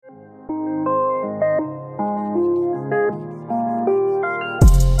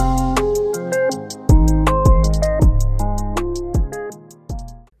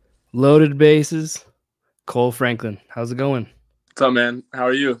Loaded bases. Cole Franklin. How's it going? What's up, man? How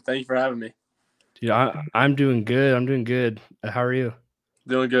are you? Thank you for having me. Dude, I'm doing good. I'm doing good. How are you?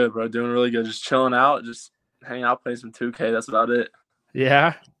 Doing good, bro. Doing really good. Just chilling out, just hanging out, playing some 2K. That's about it.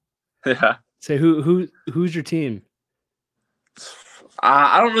 Yeah. Yeah. Say who's your team?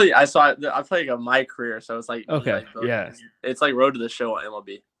 I don't really. I play like my career, so it's like Okay. Yeah. it's like Road to the Show on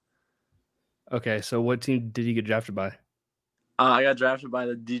MLB. Okay. So what team did you get drafted by? I got drafted by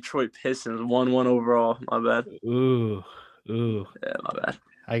the Detroit Pistons, 1-1 overall. My bad. Ooh. Yeah, my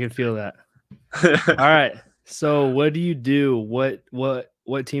I can feel that. bad. All right. So what do you do? What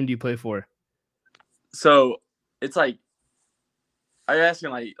team do you play for? So it's like, are you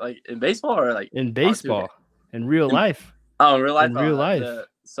asking like in baseball or like In on 2K? baseball. In real life. In real life. In real life.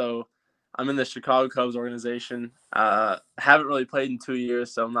 So I'm in the Chicago Cubs organization. Haven't really played in 2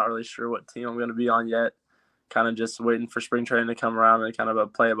 years, so I'm not really sure what team I'm going to be on yet. Kind of just waiting for spring training to come around and kind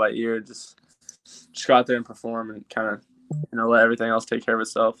of play it by ear. Just go out there and perform and kind of let everything else take care of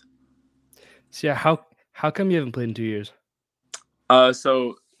itself. So yeah, how come you haven't played in 2 years?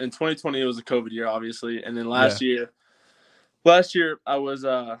 So in 2020 it was a COVID year, obviously, and then last Yeah. year I was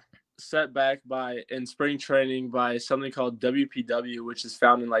set back in spring training by something called WPW, which is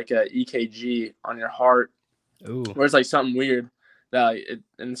found in like a EKG on your heart. Ooh. Where it's like something weird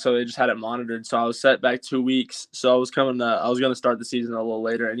and so they just had it monitored. So I was set back 2 weeks. So I was going to start the season a little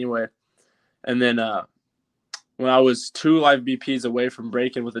later anyway. And then when I was 2 live BPs away from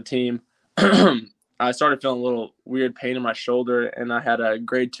breaking with the team, I started feeling a little weird pain in my shoulder, and I had a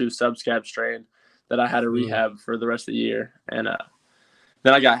grade 2 subscap strain that I had to rehab for the rest of the year. And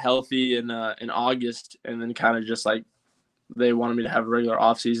then I got healthy in August, and then kind of just like they wanted me to have a regular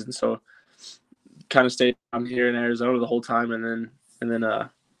off season, so kind of stayed down here in Arizona the whole time, and then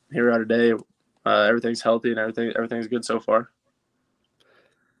here we are today. Everything's healthy and everything's good so far.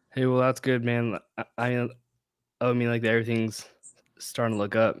 Hey, well, that's good, man. I mean, like everything's starting to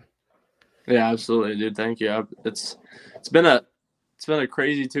look up. Yeah, absolutely, dude. Thank you. It's been a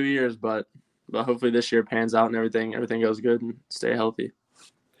crazy 2 years, but hopefully this year pans out and everything goes good and stay healthy.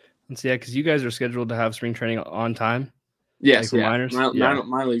 Let's see, yeah, because you guys are scheduled to have spring training on time. Yes, like minors.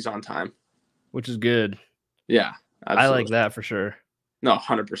 My league's on time, which is good. Yeah, absolutely. I like that for sure. No,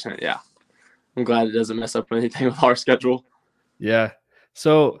 100%. Yeah, I'm glad it doesn't mess up anything with our schedule. Yeah.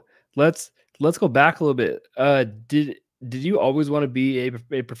 So let's go back a little bit. Did you always want to be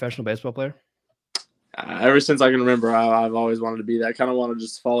a professional baseball player? Ever since I can remember, I've always wanted to be that. I kind of want to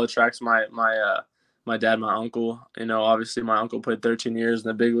just follow tracks. My dad, my uncle. Obviously my uncle played 13 years in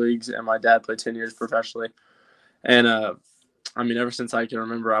the big leagues, and my dad played 10 years professionally. And I mean, ever since I can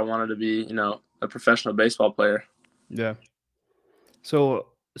remember, I wanted to be a professional baseball player. Yeah. So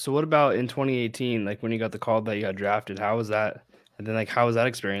what about in 2018? Like when you got the call that you got drafted, how was that? And then how was that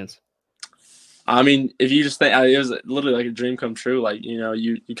experience? I mean, if you just think it was literally like a dream come true. Like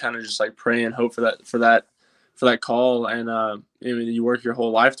you kind of just like pray and hope for that call, and you work your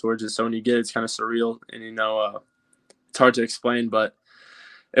whole life towards it. So when you get it, it's kind of surreal, and it's hard to explain, but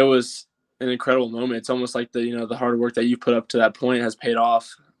it was an incredible moment. It's almost like the hard work that you put up to that point has paid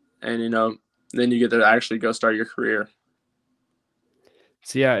off, and then you get to actually go start your career.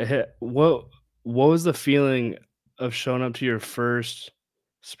 So yeah, what was the feeling of showing up to your first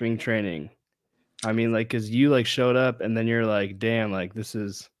spring training? I mean, because you showed up and then you're like, damn, this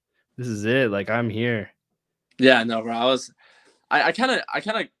is it. Like I'm here. Yeah, no, bro. I kind of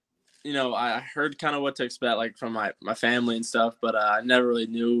I heard kind of what to expect like from my family and stuff, but I never really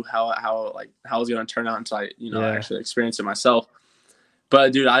knew how it was going to turn out until I actually experienced it myself.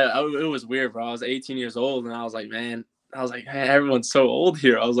 But dude, it was weird, bro. I was 18 years old, and I was like, man, hey, everyone's so old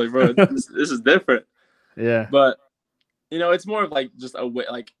here. I was like, bro, this is different. Yeah. But it's more of just a way,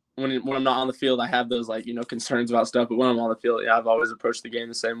 when I'm not on the field, I have those concerns about stuff. But when I'm on the field, I've always approached the game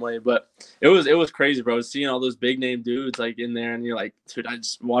the same way. But it was crazy, bro. Seeing all those big name dudes in there, and you're like, dude, I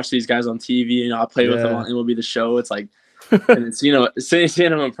just watch these guys on TV. I play with them on MLB The Show. It's like, and it's seeing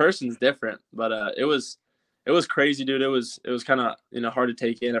them in person is different. But it was crazy, dude. It was kind of hard to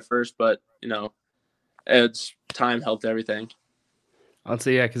take in at first, but it's time helped everything. I'll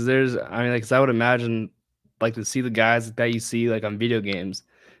say yeah, because because I would imagine to see the guys that you see on video games,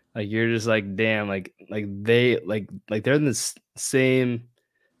 you're just like damn, they they're in the same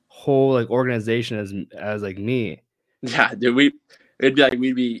whole organization as me. Yeah, dude. It'd be like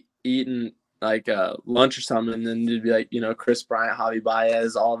we'd be eating lunch or something, and then it'd be like Chris Bryant, Javi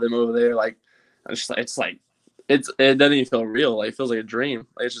Baez, all of them over there. It doesn't even feel real. It feels like a dream.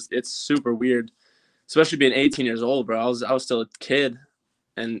 It's super weird, especially being 18 years old, bro. I was still a kid,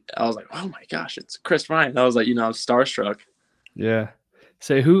 and I was like, oh my gosh, it's Chris Bryant. I was like, I was starstruck. Yeah.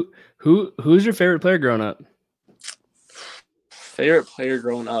 So who Who's your favorite player growing up? Favorite player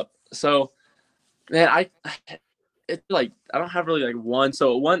growing up. So, man, it's like I don't have really like one.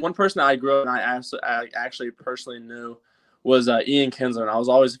 So one person that I grew up and I actually personally knew was Ian Kinsler. And I was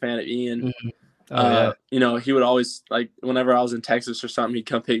always a fan of Ian. Mm-hmm. Oh yeah. You know, he would always like whenever I was in Texas or something, he'd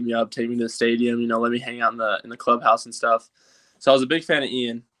come pick me up, take me to the stadium, you know, let me hang out in the clubhouse and stuff. So I was a big fan of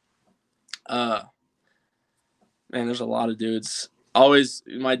Ian. Man, there's a lot of dudes. Always,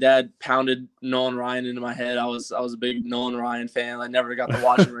 my dad pounded Nolan Ryan into my head. I was a big Nolan Ryan fan. I never got to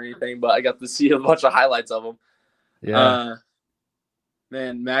watch him or anything, but I got to see a bunch of highlights of him. Yeah.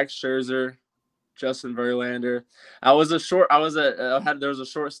 Man, Max Scherzer, Justin Verlander. There was a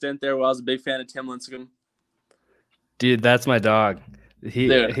short stint there where I was a big fan of Tim Lincecum. Dude, that's my dog.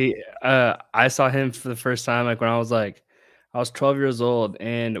 I saw him for the first time like when I was 12 years old,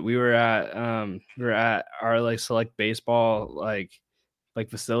 and we were at our like select baseball like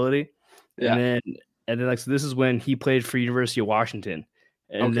facility. Yeah. And then like so this is when he played for University of Washington.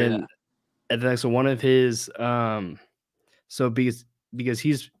 And Okay, then like so one of his so because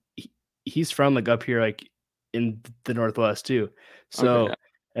he's from like up here like in the Northwest too. So Okay,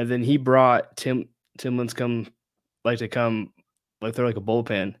 and then he brought Tim Lincecum like to come like throw like a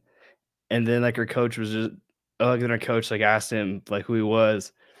bullpen. And then like our coach was just then our coach like asked him like who he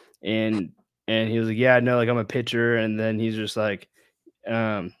was, and he was like, yeah, no, like I'm a pitcher. And then he's just like,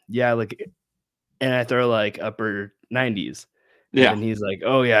 yeah, like, and I throw like upper 90s. And yeah. then he's like,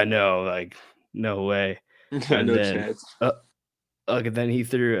 oh yeah, no, like no way. And No then chance. and then he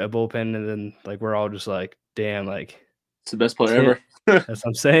threw a bullpen, and then like we're all just like, damn, like It's the best player ever. That's what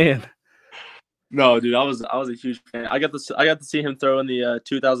I'm saying. No, dude, I was a huge fan. I got to see him throw in the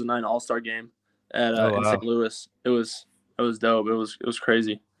 2009 All-Star game at in St. Louis. It was dope. It was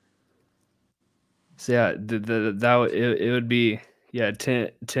crazy. So yeah, it would be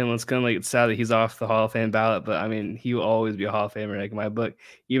Tim Lincecum. Like it's sad that he's off the Hall of Fame ballot, but I mean he will always be a Hall of Famer like in my book.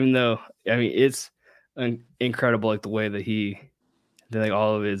 Even though I mean it's incredible like the way that he did like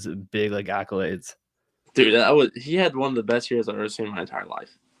all of his big like accolades. Dude, he had one of the best years I've ever seen in my entire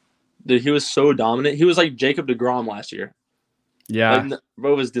life. Dude, he was so dominant. He was like Jacob deGrom last year. Yeah, like,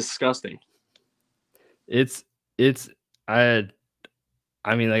 bro, it was disgusting.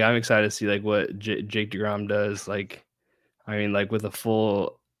 I mean, like I'm excited to see like what Jake deGrom does. Like, I mean, like with a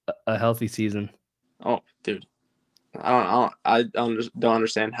healthy season. Oh, dude, I don't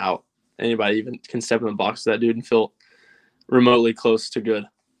understand how anybody even can step in the box of that dude and feel remotely close to good.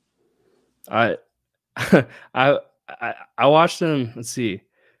 I watched him. Let's see,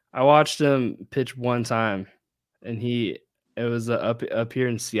 I watched him pitch one time, and it was up here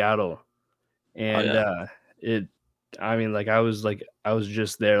in Seattle, and I mean, like I was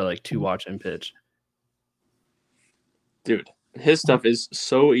just there like to watch him pitch. Dude, his stuff is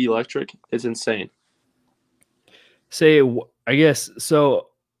so electric. It's insane. I guess so.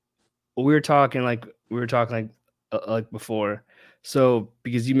 We were talking like before. So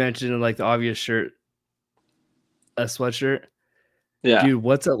because you mentioned like the obvious shirt, a sweatshirt. Yeah, dude,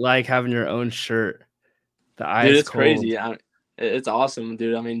 what's it like having your own shirt? The ice dude, it's cold. crazy. It's awesome,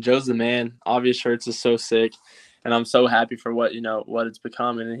 dude. I mean, Joe's the man. Obvious Shirts is so sick, and I'm so happy for what it's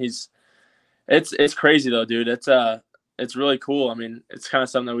become. And it's crazy though, dude. It's really cool. I mean, it's kind of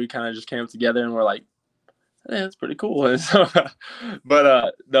something that we kind of just came up together and we're like, hey, that's pretty cool. And so,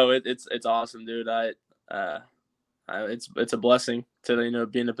 but no, it's awesome, dude. It's a blessing to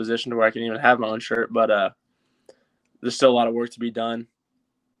be in a position to where I can even have my own shirt, but there's still a lot of work to be done.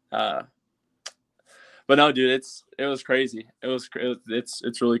 But no, dude, it was crazy.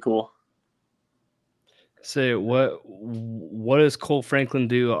 It's really cool. So what does Cole Franklin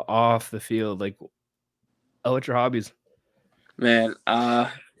do off the field? Like, what's your hobbies? Man,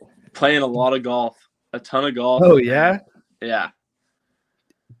 playing a lot of golf, a ton of golf. Oh yeah, yeah.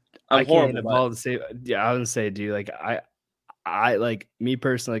 I can't hit a ball to save. Yeah, I wouldn't say, dude. Like I like me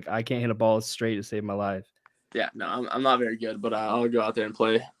personally. Like I can't hit a ball straight to save my life. Yeah, no, I'm not very good, but I'll go out there and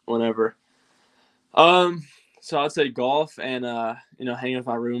play whenever. So I'd say golf and hanging with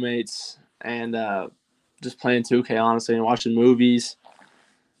my roommates and just playing 2K honestly and watching movies.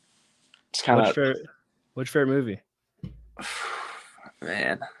 It's kind of what's your favorite movie?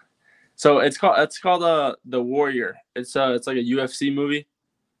 Man, so it's called The Warrior. It's like a UFC movie.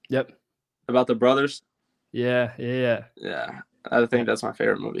 Yep. About the brothers. Yeah. I think that's my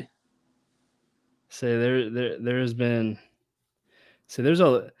favorite movie. So there's been. So there's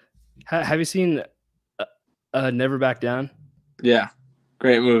have you seen Never Back Down? Yeah,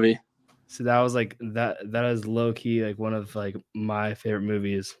 great movie. So that was like that is low key like one of like my favorite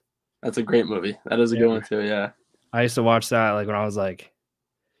movies. That's a great movie. That is a good one too. Yeah. I used to watch that like when I was like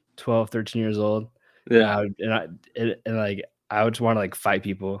 12, 13 years old. And Yeah. I would, and I, and like, I would just want to like fight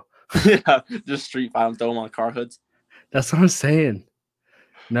people. Yeah. Just street fight them, throw them on car hoods. That's what I'm saying.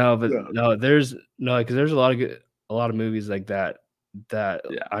 No, but Yeah. no, there's no, because there's a lot of movies like that. That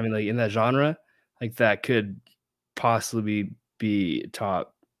Yeah. I mean, like in that genre, like that could possibly be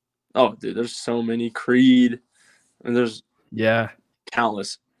top. Oh, dude, there's so many. Creed, and there's Yeah,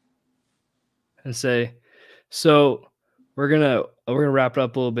 countless. and say so. We're gonna wrap it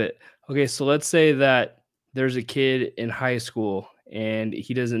up a little bit. Okay, so let's say that there's a kid in high school and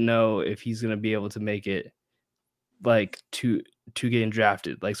he doesn't know if he's gonna be able to make it like to getting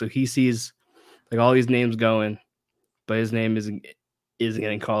drafted. Like so he sees like all these names going, but his name isn't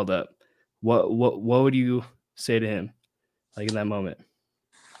getting called up. What would you say to him like in that moment?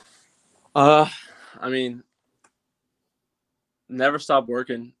 I mean, never stop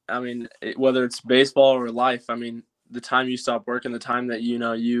working. I mean, whether it's baseball or life. I mean, the time you stop working, the time that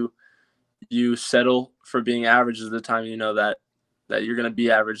you settle for being average is the time you know that you're going to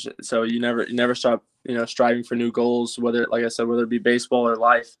be average. So you never stop striving for new goals. Whether, like I said, whether it be baseball or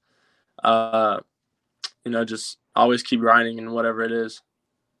life, just always keep grinding in whatever it is.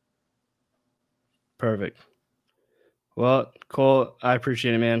 Perfect. Well, Cole, I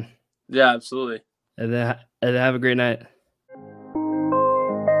appreciate it, man. Yeah, absolutely. And then have a great night.